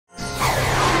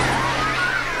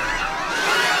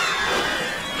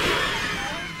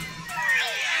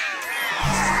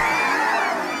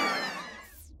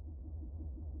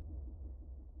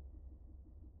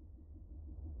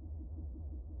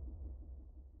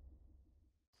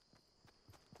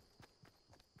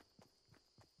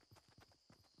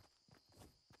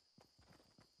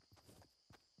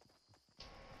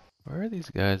Where are these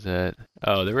guys at?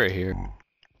 Oh, they're right here.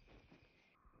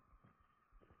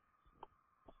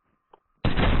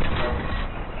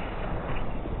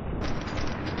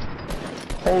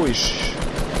 Holy sh...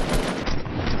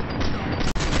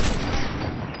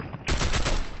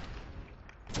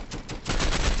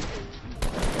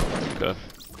 Okay.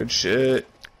 Good shit.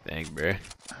 Thanks, bro.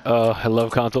 Oh, I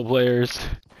love console players.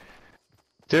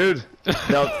 Dude,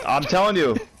 no, I'm telling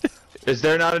you, is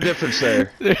there not a difference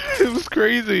there? It was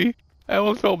crazy. I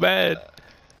almost felt bad.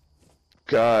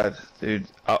 God, dude,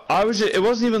 I was just, it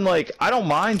wasn't even like, I don't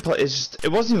mind play, it's just, it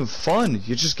wasn't even fun.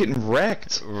 You're just getting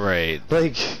wrecked. Right.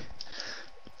 Like,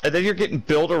 and then you're getting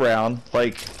built around,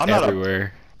 like, I'm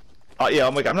Everywhere. not a, yeah,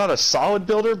 I'm like, I'm not a solid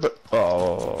builder, but,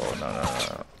 oh,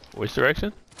 no. Which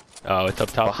direction? Oh, it's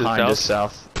up top Behind to the us,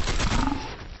 south?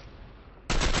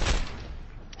 south.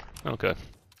 Okay.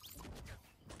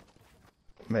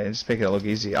 Man, just making it look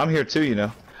easy. I'm here too, you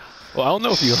know. Well, I don't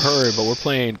know if you heard, but we're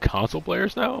playing console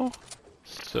players now.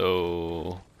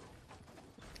 So...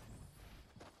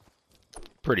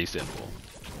 pretty simple.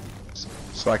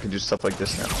 So I can do stuff like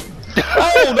this now.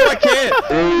 Oh, no, I can't!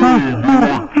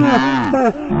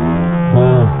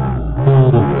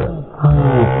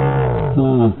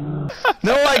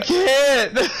 No, I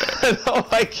can't! No,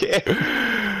 I can't!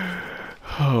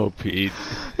 Oh, Pete.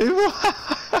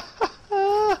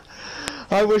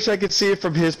 I wish I could see it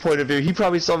from his point of view. He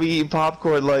probably saw me eating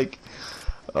popcorn like,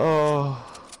 oh.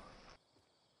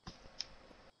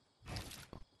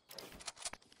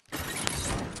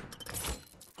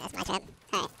 That's my trap.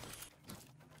 Alright.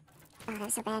 Oh, that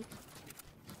was so bad.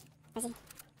 Where's he?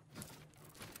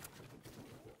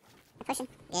 I'm pushing.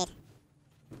 Good.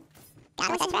 Got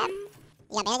him with that trap.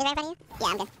 You got bandage right in front of you? Yeah,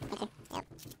 I'm good. Okay. Yep.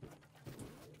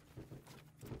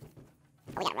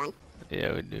 Oh, we gotta run.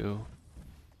 Yeah, we do.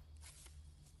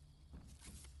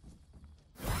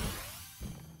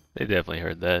 They definitely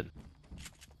heard that.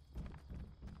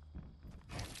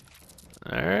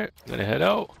 Alright, gonna head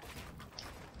out.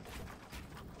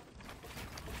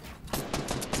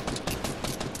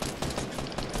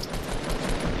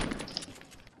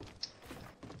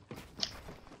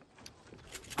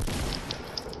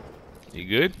 You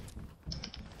good?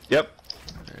 Yep.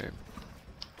 Alright.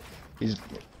 He's a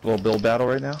little build battle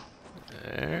right now.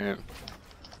 Alright.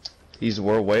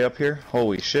 We're way up here.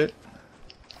 Holy shit.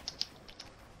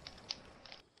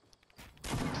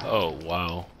 Oh,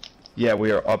 wow. Yeah,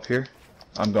 we are up here.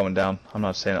 I'm going down. I'm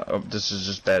not saying this is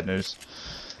just bad news.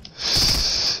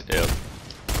 Yep.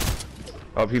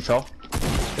 Oh, he fell.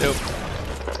 Yep.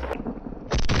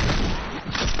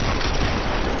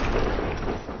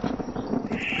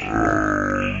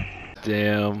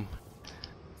 Damn.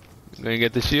 I'm gonna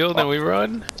get the shield and we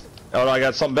run. Oh no, I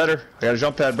got something better. I got a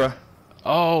jump pad, bro.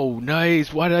 Oh,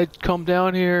 nice. Why did I come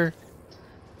down here?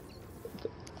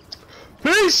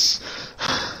 Peace!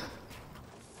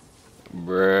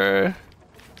 Bruh.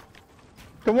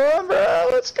 Come on, bro.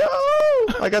 Let's go.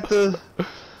 I got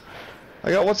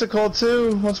what's it called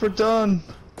too? Once we're done.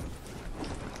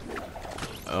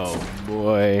 Oh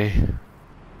boy.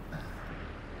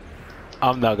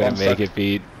 I'm not gonna make it,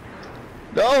 Pete.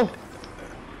 No.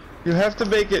 You have to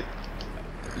make it.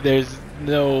 There's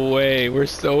no way. We're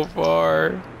so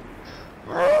far.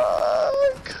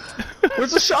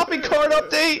 Where's the shopping cart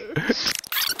update?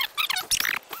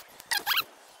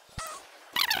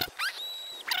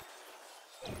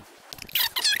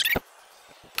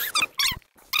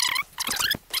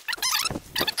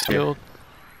 Shield.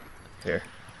 Here.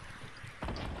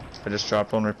 I just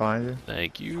dropped one right behind you.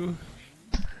 Thank you.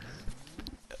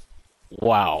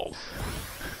 Wow.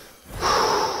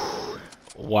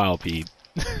 Wow, Pete.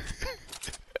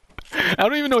 I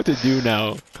don't even know what to do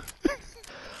now.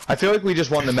 I feel like we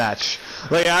just won the match.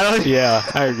 Like I don't. Yeah,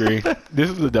 I agree. This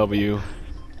is the W.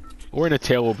 We're in a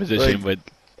terrible position, but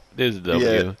this is the W.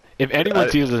 Yeah. If anyone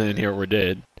sees us in here, we're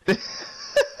dead.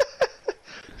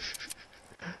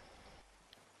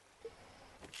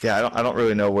 Yeah, I don't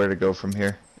really know where to go from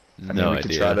here. I mean, we idea.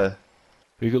 could try to.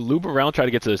 We could loop around, try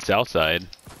to get to the south side.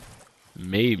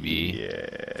 Maybe.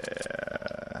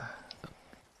 Yeah.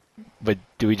 But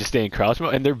do we just stay in crouch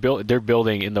mode? And they're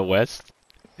building in the west.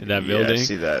 In that building. Yeah, I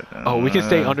see that. Oh, we can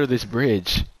stay under this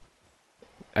bridge.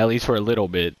 At least for a little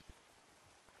bit.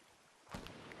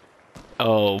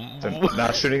 Oh. They're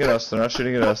not shooting at us. They're not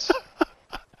shooting at us.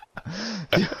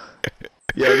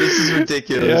 Yeah, this is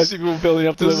ridiculous. Yeah, I see people building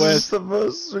up to the west. This is the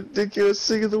most ridiculous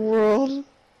thing in the world.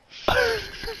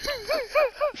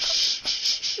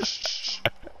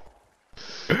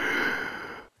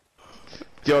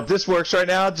 Yo, if this works right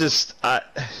now, just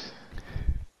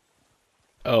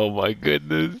Oh my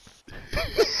goodness.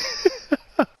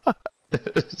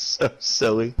 It's so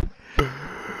silly.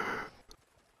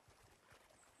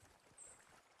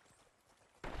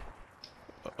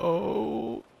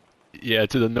 Oh. Yeah,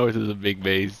 to the north is a big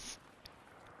base.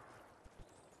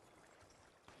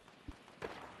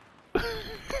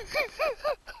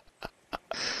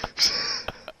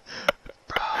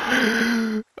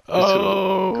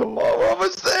 Oh. Come on, we're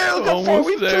almost there. Look how far Almost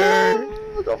we've there.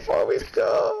 come. Look how far we've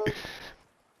come.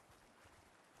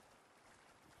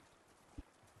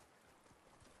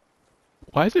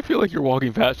 Why does it feel like you're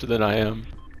walking faster than I am?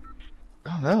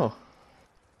 Oh no.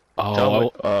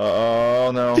 Oh,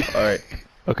 Oh no. All right.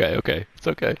 okay, okay. It's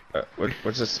okay.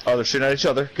 What's this? Oh, they're shooting at each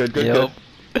other. Good, good, Yep.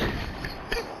 good.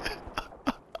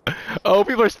 Oh,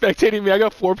 people are spectating me. I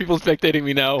got 4 people spectating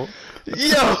me now.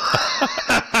 Yo.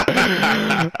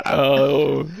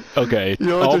 Oh, okay. You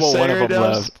know what All they're but one saying of right them now?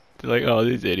 left. They're like, oh,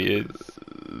 these idiots.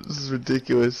 This is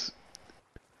ridiculous.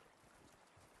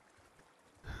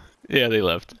 Yeah, they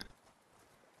left.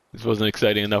 This wasn't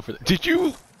exciting enough for them. Did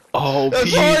you? Oh,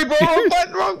 Pete. Sorry, bro. Wrong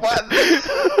button. Wrong button.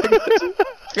 I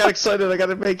got excited. I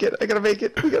gotta make it. I gotta make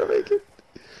it. We gotta make it.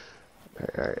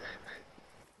 All right.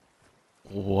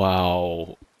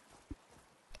 Wow.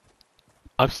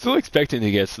 I'm still expecting to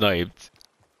get sniped.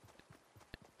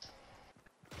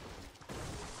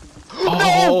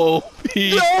 Oh,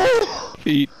 Pete. No!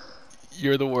 Pete,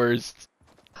 you're the worst.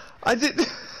 I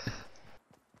didn't.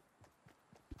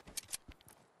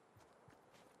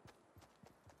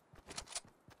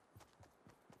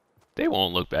 They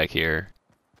won't look back here.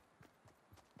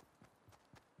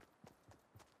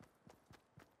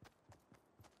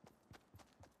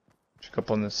 Check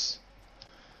up on this.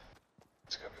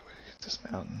 There's gotta be a way to get this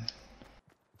mountain.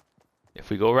 If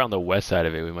we go around the west side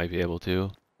of it, we might be able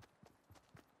to.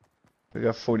 We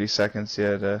got 40 seconds,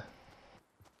 yeah, to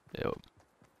Yep.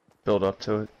 build up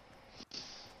to it.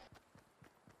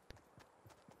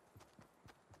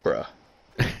 Bruh.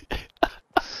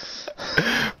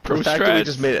 Pro The fact that we strats.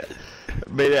 just made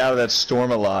it out of that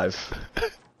storm alive.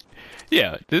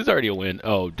 Yeah, this is already a win.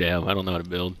 Oh, damn. I don't know how to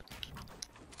build.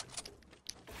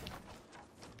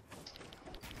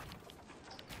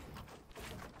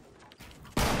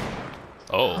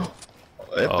 Oh.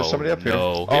 Yep, there's somebody up here.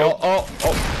 no.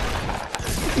 Oh.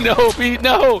 No, Pete,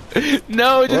 no!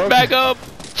 No, just Okay. back up!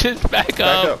 Just back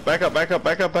up! Back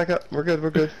up. We're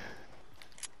good.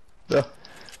 No.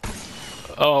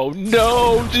 Oh,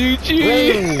 no,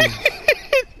 GG!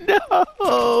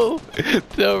 No!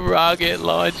 The rocket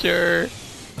launcher!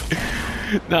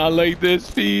 Not like this,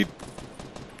 Pete.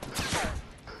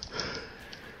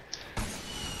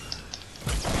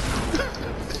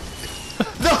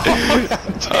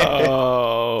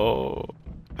 Oh.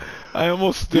 I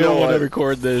almost still want to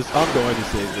record this. I'm going to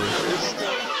save this.